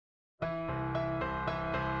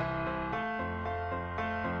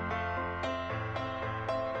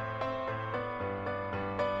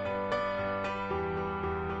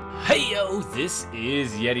Hey yo, this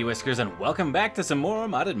is YetiWhiskers and welcome back to some more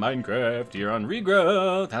modded Minecraft here on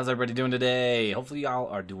Regrowth. How's everybody doing today? Hopefully y'all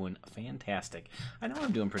are doing fantastic. I know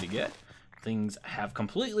I'm doing pretty good. Things have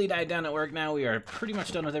completely died down at work now. We are pretty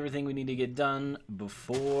much done with everything we need to get done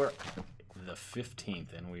before the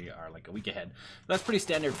 15th, and we are like a week ahead. That's pretty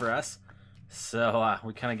standard for us. So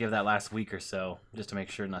we kind of give that last week or so just to make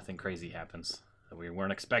sure nothing crazy happens that we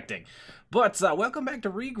weren't expecting. But welcome back to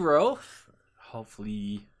Regrowth.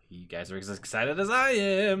 Hopefully you guys are as excited as I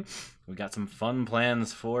am. We got some fun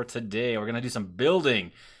plans for today. We're gonna do some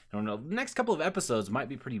building. I don't know, the next couple of episodes might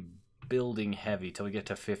be pretty building heavy till we get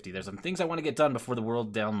to 50. There's some things I want to get done before the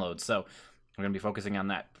world downloads, so we're gonna be focusing on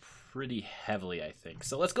that pretty heavily, I think.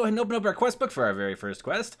 So let's go ahead and open up our quest book for our very first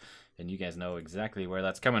quest. And you guys know exactly where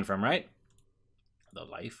that's coming from, right? The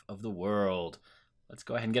life of the world. Let's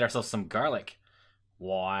go ahead and get ourselves some garlic.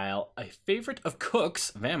 While a favorite of cooks,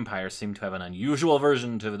 vampires seem to have an unusual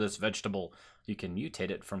aversion to this vegetable. You can mutate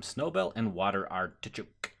it from snowbell and water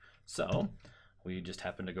artichoke. So, we just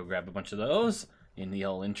happened to go grab a bunch of those in the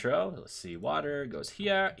old intro. Let's see, water goes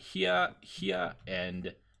here, here, here,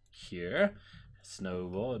 and here.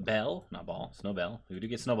 Snowbell, not ball, snowbell. We do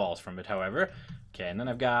get snowballs from it, however. Okay, and then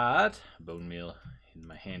I've got bone meal in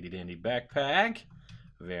my handy dandy backpack.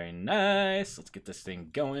 Very nice. Let's get this thing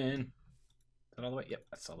going. Is that all the way? Yep,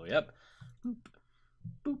 that's all the way up. Boop,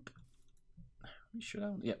 boop. We should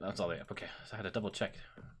have. Yep, that's all the way up. Okay, so I had to double check.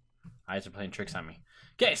 Eyes are playing tricks on me.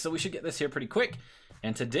 Okay, so we should get this here pretty quick.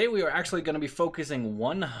 And today we are actually going to be focusing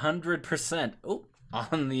 100%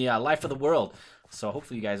 on the life of the world. So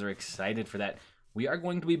hopefully you guys are excited for that. We are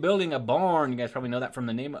going to be building a barn. You guys probably know that from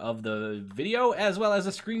the name of the video as well as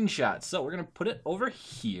a screenshot. So we're going to put it over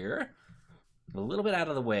here, a little bit out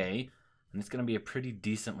of the way. And it's going to be a pretty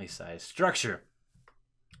decently sized structure.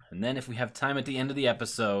 And then if we have time at the end of the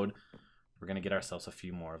episode, we're going to get ourselves a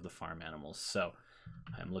few more of the farm animals. So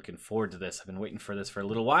I'm looking forward to this. I've been waiting for this for a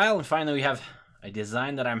little while. And finally we have a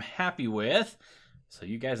design that I'm happy with. So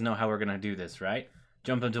you guys know how we're going to do this, right?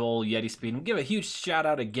 Jump into old Yeti Speed. And we'll give a huge shout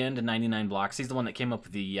out again to 99 Blocks. He's the one that came up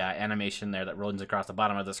with the animation there that runs across the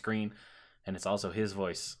bottom of the screen. And it's also his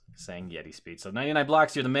voice saying Yeti Speed. So 99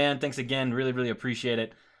 Blocks, you're the man. Thanks again. Really, really appreciate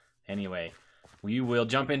it. Anyway, we will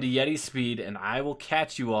jump into Yeti Speed, and I will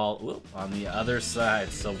catch you all on the other side.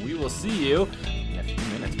 So we will see you in a few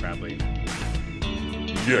minutes, probably.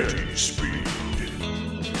 Yeti Speed.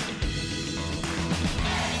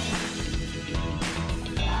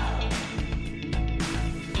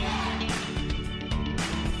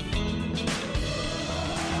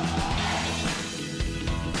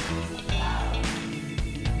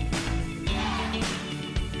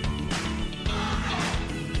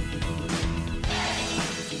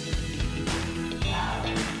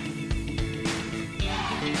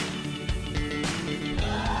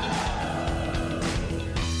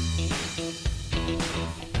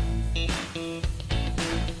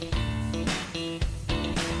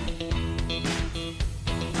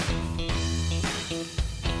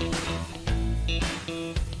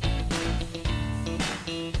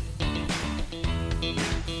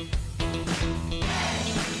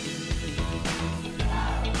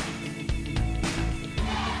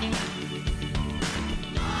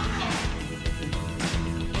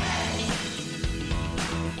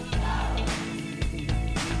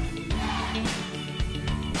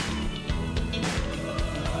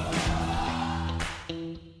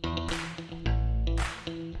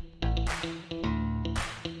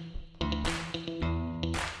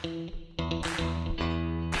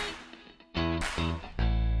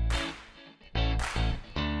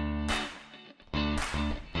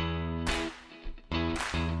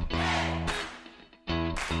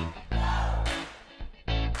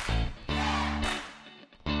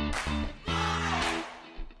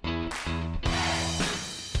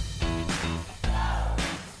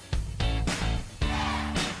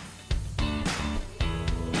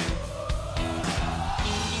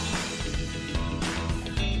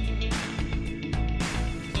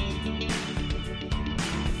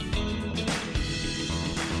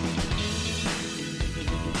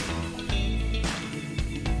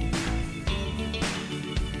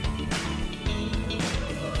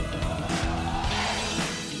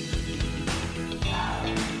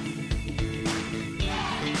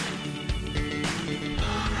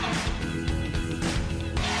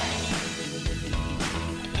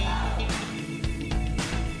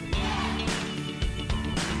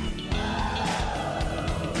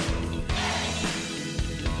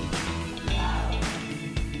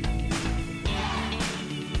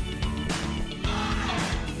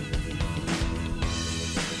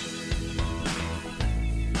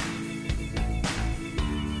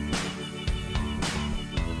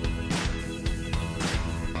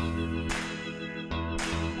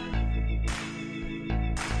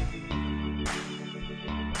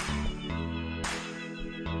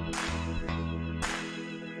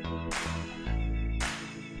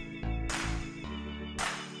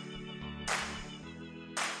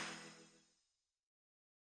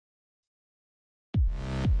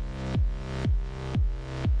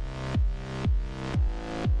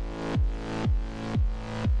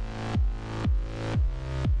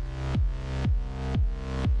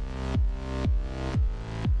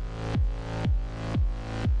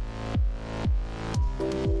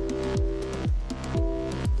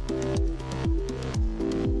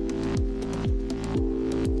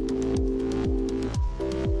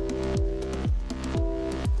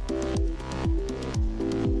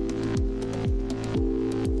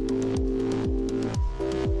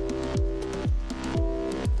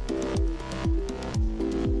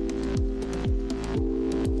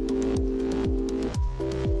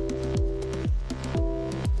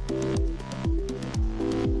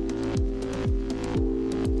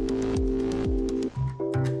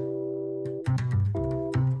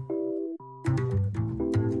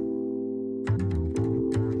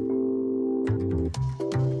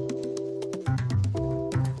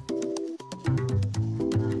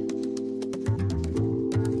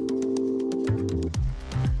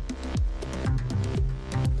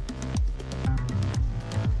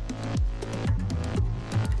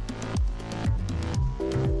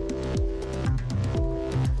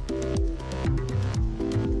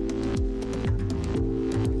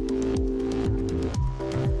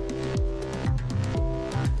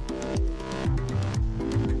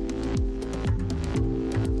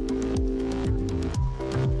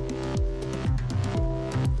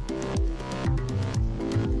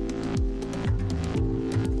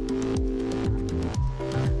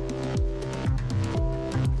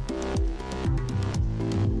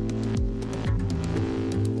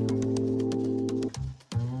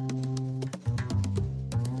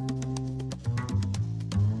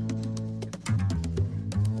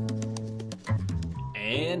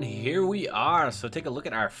 And here we are. So take a look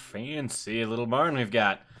at our fancy little barn we've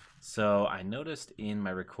got. So I noticed in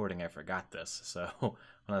my recording I forgot this. So when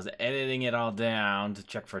I was editing it all down to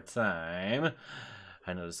check for time,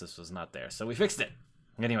 I noticed this was not there. So we fixed it.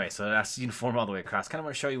 Anyway, so that's uniform all the way across. Kind of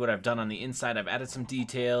want to show you what I've done on the inside. I've added some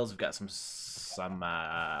details. We've got some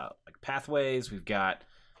like pathways. We've got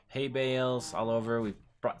hay bales all over. We've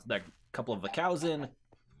brought a couple of the cows in,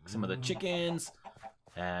 some of the chickens,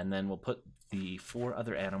 and then we'll put the 4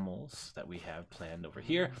 other animals that we have planned over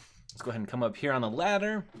here. Let's go ahead and come up here on the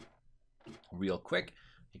ladder real quick.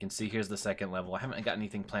 You can see here's the second level. I haven't got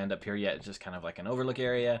anything planned up here yet. It's just kind of like an overlook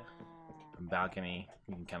area, a balcony.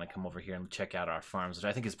 You can kind of come over here and check out our farms, which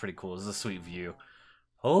I think is pretty cool. This is a sweet view.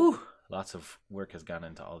 Oh, lots of work has gone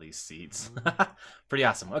into all these seeds. Pretty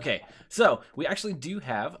awesome. Okay, so we actually do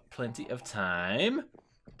have plenty of time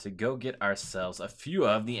to go get ourselves a few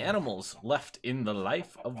of the animals left in the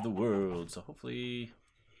life of the world. So hopefully,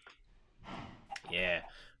 yeah,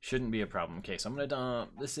 shouldn't be a problem. Okay, so I'm gonna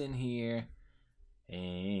dump this in here.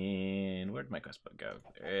 And where'd my quest book go?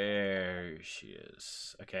 There she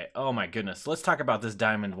is. Okay, oh my goodness. Let's talk about this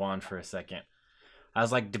diamond wand for a second. I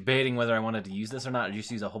was like debating whether I wanted to use this or not. I just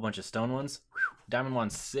use a whole bunch of stone ones. Whew, diamond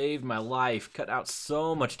wand saved my life, cut out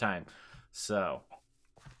so much time. So,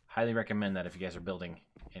 highly recommend that if you guys are building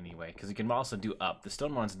anyway, because you can also do up. The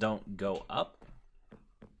stone ones don't go up.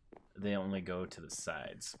 They only go to the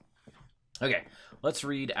sides. Okay, let's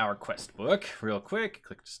read our quest book real quick.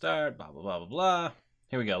 Click to start, blah, blah, blah, blah, blah.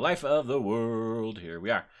 Here we go, life of the world. Here we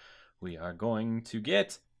are. We are going to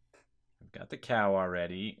get, we've got the cow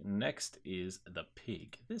already. Next is the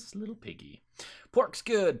pig, this little piggy. Pork's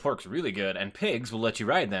good, pork's really good, and pigs will let you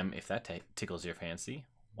ride them if that tickles your fancy.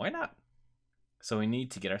 Why not? So we need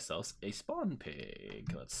to get ourselves a spawn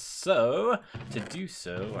pig. So, to do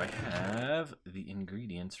so, I have the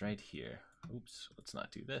ingredients right here. Oops, let's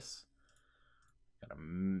not do this. Got a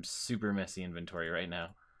super messy inventory right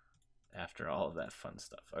now after all of that fun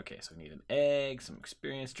stuff. Okay, so we need an egg, some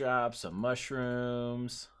experience drops, some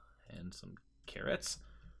mushrooms, and some carrots.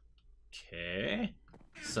 Okay,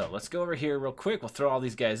 so let's go over here real quick. We'll throw all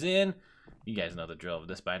these guys in. You guys know the drill of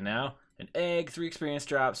this by now. An egg, 3 experience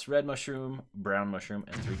drops, red mushroom, brown mushroom,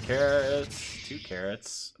 and 3 carrots. 2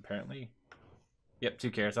 carrots, apparently. Yep,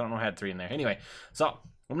 2 carrots. I don't know I had 3 in there. Anyway, so I'm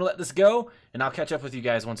going to let this go, and I'll catch up with you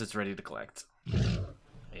guys once it's ready to collect.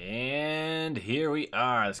 And here we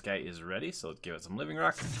are. This guy is ready, so let's give it some living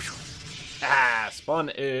rock. Ah,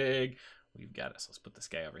 spawn egg. We've got it. So let's put this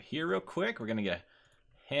guy over here real quick. We're going to get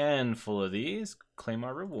a handful of these. Claim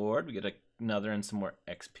our reward. We get another and some more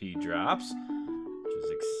XP drops, which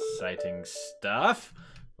is exciting stuff.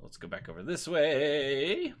 Let's go back over this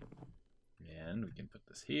way. And we can put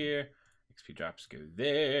this here. XP drops go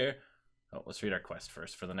there. Oh, let's read our quest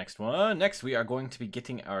first for the next one. Next, we are going to be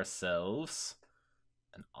getting ourselves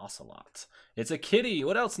an ocelot. It's a kitty.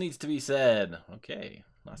 What else needs to be said? Okay,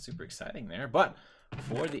 not super exciting there. But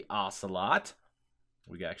for the ocelot,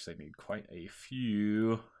 we actually need quite a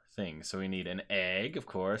few things. So we need an egg, of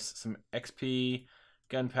course, some XP,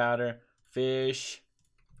 gunpowder, fish.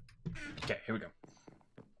 Okay, here we go.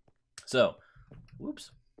 So,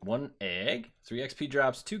 whoops, 1 egg, 3 XP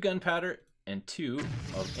drops, 2 gunpowder, and 2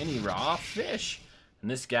 of any raw fish. And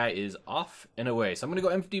this guy is off and away. So I'm gonna go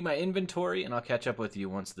empty my inventory and I'll catch up with you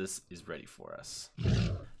once this is ready for us.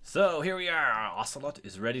 So here we are, our ocelot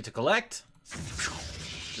is ready to collect.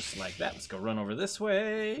 Just like that, let's go run over this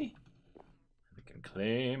way. We can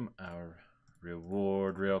claim our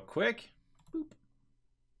reward real quick. Boop.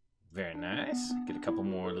 Very nice, get a couple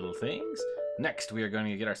more little things. Next, we are going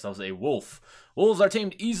to get ourselves a wolf. Wolves are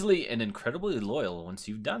tamed easily and incredibly loyal once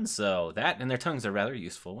you've done so. That and their tongues are rather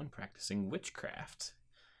useful when practicing witchcraft.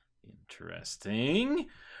 Interesting.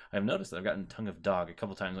 I've noticed that I've gotten tongue of dog a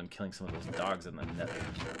couple times when killing some of those dogs in the nether.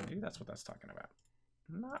 Maybe that's what that's talking about.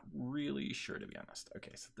 I'm not really sure, to be honest.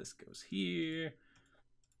 Okay, so this goes here.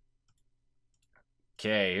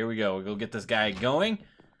 Okay, here we go. We'll go get this guy going.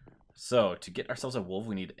 So, to get ourselves a wolf,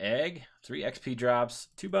 we need egg, 3 XP drops,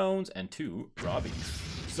 2 bones, and 2 raw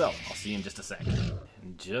beef. So, I'll see you in just a sec.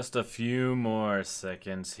 In just a few more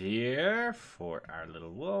seconds here for our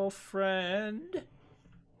little wolf friend.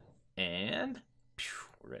 And,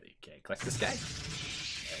 we're ready. Okay, collect this guy.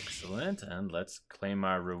 Excellent, and let's claim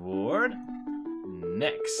our reward.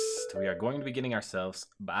 Next, we are going to be getting ourselves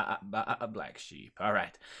a black sheep. All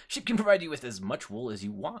right, sheep can provide you with as much wool as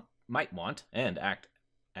you might want, and act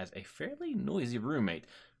as a fairly noisy roommate.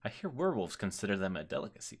 I hear werewolves consider them a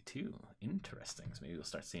delicacy too. Interesting. So maybe we'll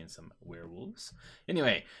start seeing some werewolves.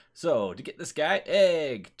 Anyway, so to get this guy,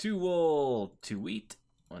 egg, 2 wool, 2 wheat,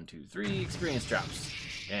 1, 2, 3 experience drops.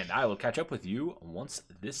 And I will catch up with you once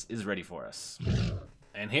this is ready for us.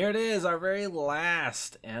 And here it is, our very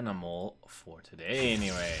last animal for today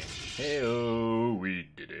anyway. Hey-oh, we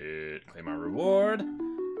did it. Claim our reward.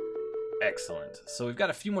 Excellent. So we've got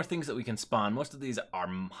a few more things that we can spawn. Most of these are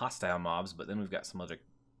hostile mobs, but then we've got some other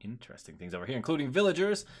interesting things over here, including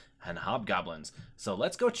villagers and hobgoblins. So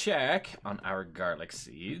let's go check on our garlic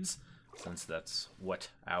seeds, since that's what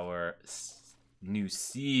our new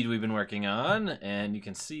seed we've been working on. And you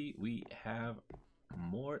can see we have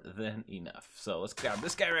more than enough. So let's grab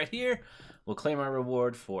this guy right here. We'll claim our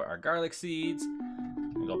reward for our garlic seeds.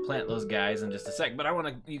 We'll go plant those guys in just a sec, but I want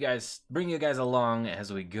to bring you guys along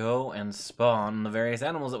as we go and spawn the various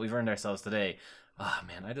animals that we've earned ourselves today. Oh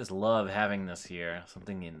man, I just love having this here.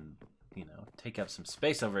 Something in, take up some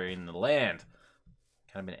space over in the land.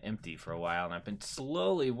 Kind of been empty for a while, and I've been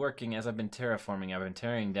slowly working as I've been terraforming. I've been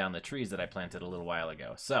tearing down the trees that I planted a little while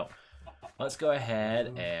ago. So let's go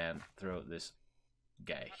ahead and throw this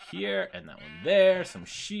guy here and that one there, some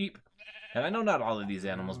sheep. And I know not all of these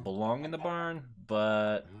animals belong in the barn,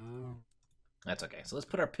 but that's okay. So let's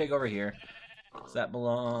put our pig over here. So that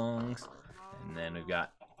belongs. And then we've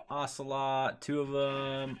got ocelot, 2 of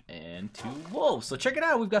them, and 2 wolves. So check it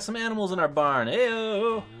out, we've got some animals in our barn.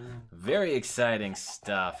 Heyo! Very exciting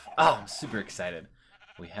stuff. Oh, I'm super excited.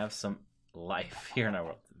 We have some life here in our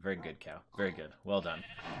world. Very good, cow. Very good. Well done.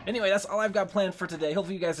 Anyway, that's all I've got planned for today.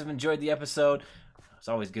 Hopefully you guys have enjoyed the episode. It's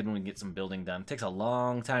always good when we get some building done. It takes a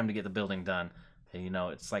long time to get the building done. And,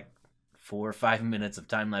 it's like 4 or 5 minutes of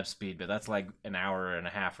time-lapse speed, but that's like an hour and a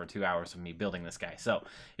half or 2 hours of me building this guy. So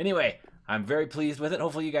anyway, I'm very pleased with it.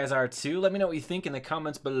 Hopefully you guys are too. Let me know what you think in the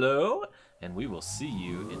comments below, and we will see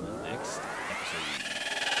you in the next